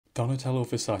Donatello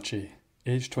Versace,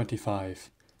 age 25,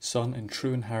 son and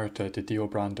true inheritor to Dio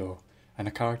Brando, and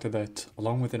a character that,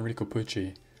 along with Enrico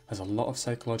Pucci, has a lot of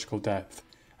psychological depth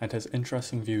and has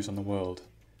interesting views on the world.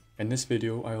 In this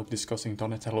video I will be discussing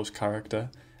Donatello's character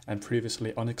and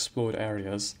previously unexplored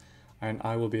areas, and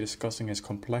I will be discussing his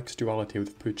complex duality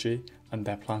with Pucci and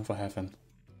their plan for heaven.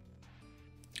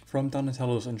 From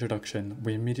Donatello's introduction,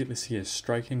 we immediately see a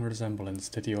striking resemblance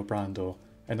to Dio Brando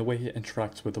in the way he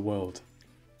interacts with the world.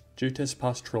 Due to his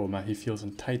past trauma, he feels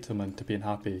entitlement to being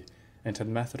happy and to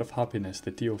the method of happiness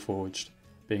that Dio forged,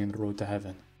 being the road to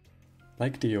heaven.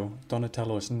 Like Dio,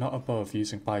 Donatello is not above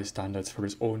using bystanders for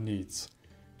his own needs,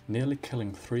 nearly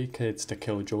killing 3 kids to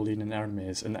kill Jaylion and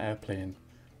Hermes in the airplane,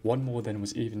 one more than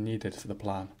was even needed for the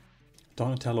plan.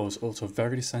 Donatello is also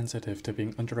very sensitive to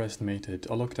being underestimated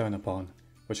or looked down upon,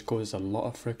 which causes a lot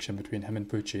of friction between him and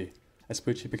Pucci, as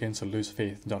Pucci begins to lose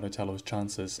faith in Donatello's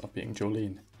chances of beating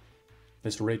Jaylion.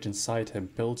 This rage inside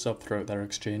him builds up throughout their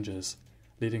exchanges,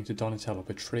 leading to Donatello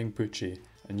betraying Pucci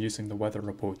and using the weather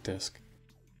report disc.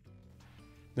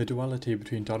 The duality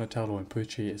between Donatello and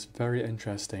Pucci is very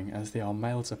interesting, as they are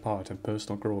miles apart in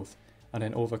personal growth and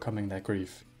in overcoming their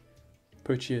grief.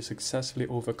 Pucci has successfully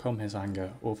overcome his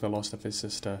anger over the loss of his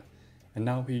sister, and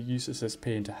now he uses his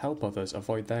pain to help others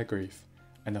avoid their grief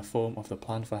in the form of the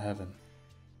plan for heaven.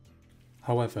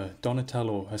 However,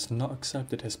 Donatello has not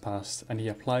accepted his past, and he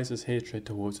applies his hatred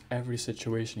towards every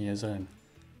situation he is in,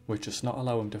 which does not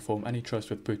allow him to form any trust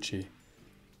with Pucci.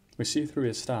 We see through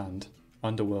his stand,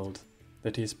 Underworld,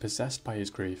 that he is possessed by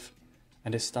his grief,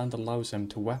 and his stand allows him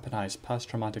to weaponize past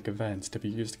traumatic events to be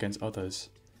used against others,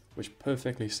 which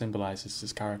perfectly symbolizes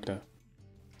his character.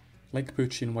 Like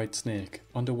Pucci and White Snake,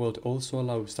 Underworld also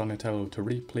allows Donatello to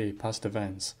replay past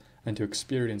events and to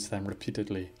experience them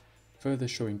repeatedly, further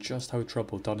showing just how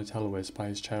troubled Donatello is by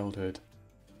his childhood.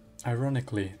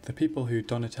 Ironically, the people who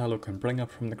Donatello can bring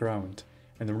up from the ground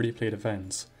in the replayed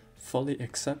events fully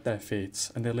accept their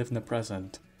fates, and they live in the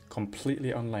present,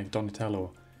 completely unlike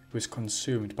Donatello, who is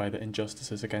consumed by the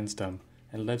injustices against him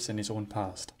and lives in his own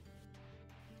past.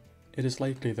 It is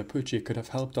likely that Pucci could have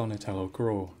helped Donatello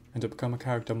grow and to become a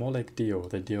character more like Dio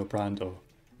than Dio Brando,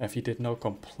 if he did not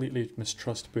completely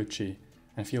mistrust Pucci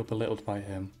and feel belittled by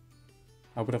him.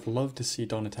 I would have loved to see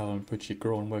Donatello and Pucci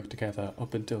grow and work together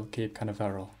up until Cape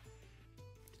Canaveral.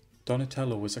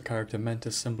 Donatello was a character meant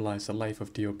to symbolize the life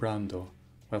of Dio Brando,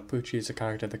 while Pucci is a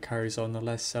character that carries on the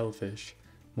less selfish,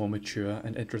 more mature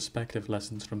and introspective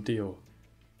lessons from Dio.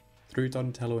 Through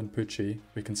Donatello and Pucci,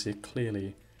 we can see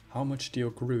clearly how much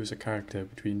Dio grew as a character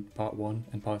between Part 1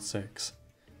 and Part 6.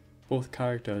 Both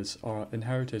characters are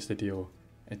inheritors to Dio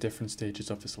at different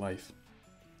stages of his life.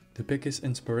 The biggest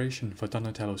inspiration for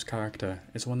Donatello's character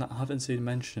is one that I haven't seen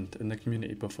mentioned in the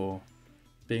community before,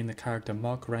 being the character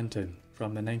Mark Renton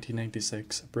from the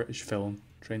 1996 British film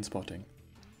Trainspotting.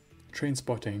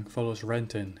 Trainspotting follows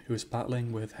Renton, who is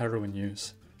battling with heroin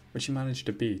use, which he managed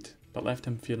to beat but left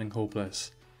him feeling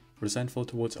hopeless, resentful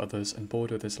towards others and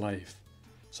bored with his life.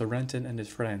 So Renton and his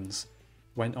friends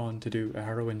went on to do a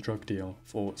heroin drug deal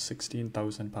for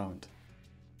 £16,000.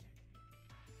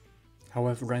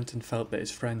 However, Renton felt that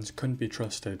his friends couldn't be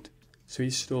trusted, so he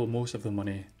stole most of the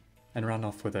money and ran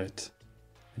off with it,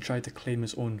 and tried to claim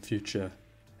his own future,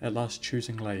 at last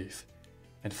choosing life,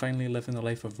 and finally living the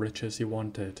life of riches he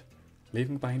wanted,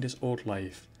 leaving behind his old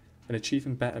life and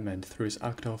achieving betterment through his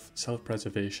act of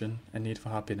self-preservation and need for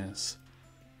happiness.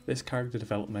 This character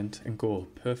development and goal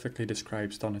perfectly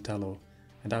describes Donatello,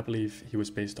 and I believe he was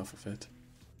based off of it.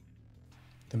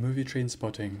 The movie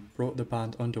Trainspotting brought the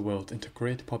band Underworld into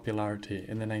great popularity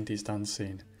in the 90s dance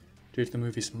scene due to the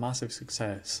movie's massive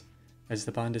success, as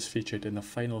the band is featured in the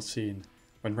final scene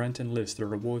when Renton lists the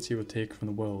rewards he would take from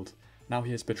the world now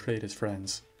he has betrayed his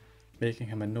friends, making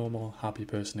him a normal, happy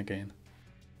person again.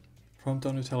 From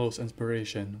Donatello's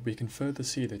inspiration, we can further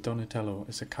see that Donatello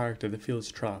is a character that feels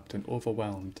trapped and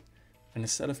overwhelmed, and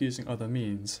instead of using other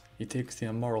means, he takes the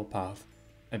immoral path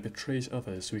and betrays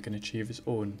others so he can achieve his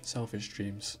own selfish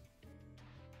dreams.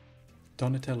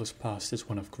 Donatello's past is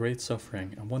one of great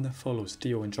suffering, and one that follows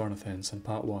Dio and Jonathan's in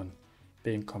Part 1,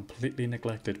 being completely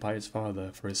neglected by his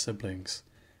father for his siblings,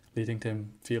 leading to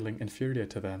him feeling inferior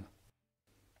to them.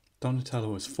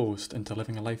 Donatello is forced into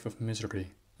living a life of misery,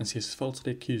 as he is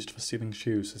falsely accused for stealing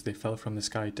shoes as they fell from the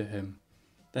sky to him,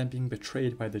 then being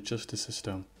betrayed by the justice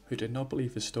system, who did not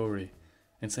believe his story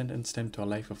and sentenced him to a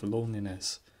life of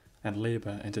loneliness and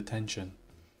labour and detention,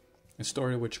 a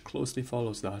story which closely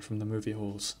follows that from the movie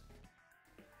Holes.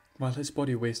 While his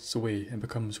body wastes away and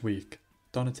becomes weak,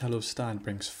 Donatello's stand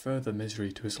brings further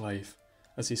misery to his life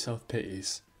as he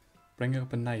self-pities, bringing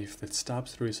up a knife that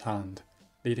stabs through his hand,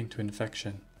 leading to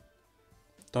infection.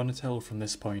 Donatello from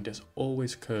this point is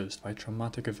always cursed by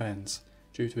traumatic events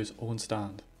due to his own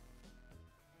stand.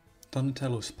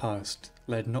 Donatello's past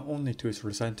led not only to his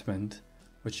resentment,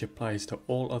 which he applies to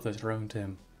all others around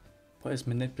him, but his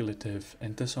manipulative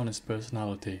and dishonest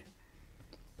personality.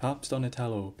 Perhaps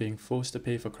Donatello being forced to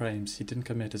pay for crimes he didn't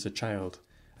commit as a child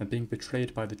and being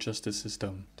betrayed by the justice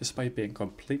system despite being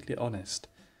completely honest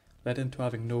led him to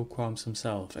having no qualms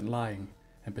himself in lying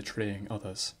and betraying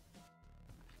others.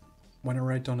 When I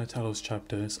read Donatello's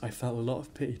chapters, I felt a lot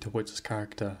of pity towards his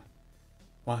character.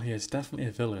 While he is definitely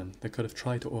a villain that could have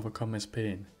tried to overcome his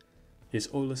pain, he is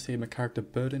all the same a character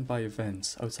burdened by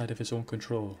events outside of his own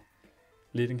control,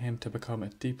 leading him to become a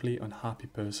deeply unhappy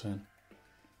person.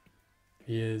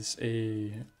 He is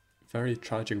a very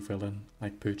tragic villain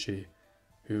like Pucci,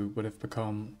 who would have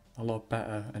become a lot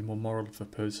better and more moral of a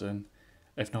person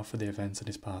if not for the events in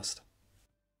his past.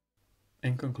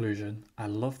 In conclusion, I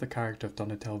love the character of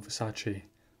Donatello Versace,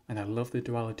 and I love the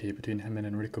duality between him and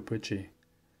Enrico Pucci.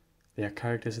 They are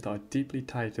characters that are deeply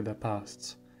tied to their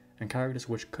pasts, and characters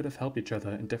which could have helped each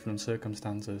other in different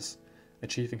circumstances,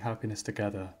 achieving happiness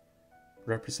together,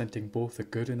 representing both the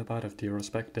good and the bad of Dio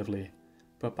respectively,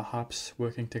 but perhaps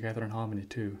working together in harmony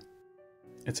too.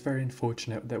 It's very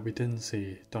unfortunate that we didn't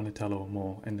see Donatello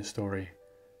more in the story,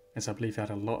 as I believe he had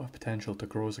a lot of potential to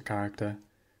grow as a character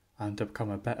and to become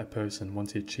a better person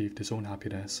once he achieved his own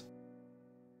happiness.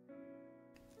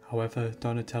 However,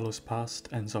 Donatello's past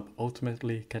ends up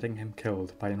ultimately getting him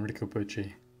killed by Enrico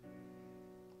Pucci.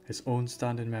 His own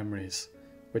stand-in memories,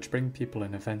 which bring people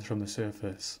and events from the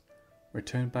surface,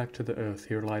 return back to the earth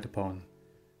he relied upon,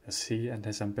 as he and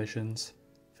his ambitions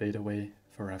fade away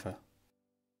forever.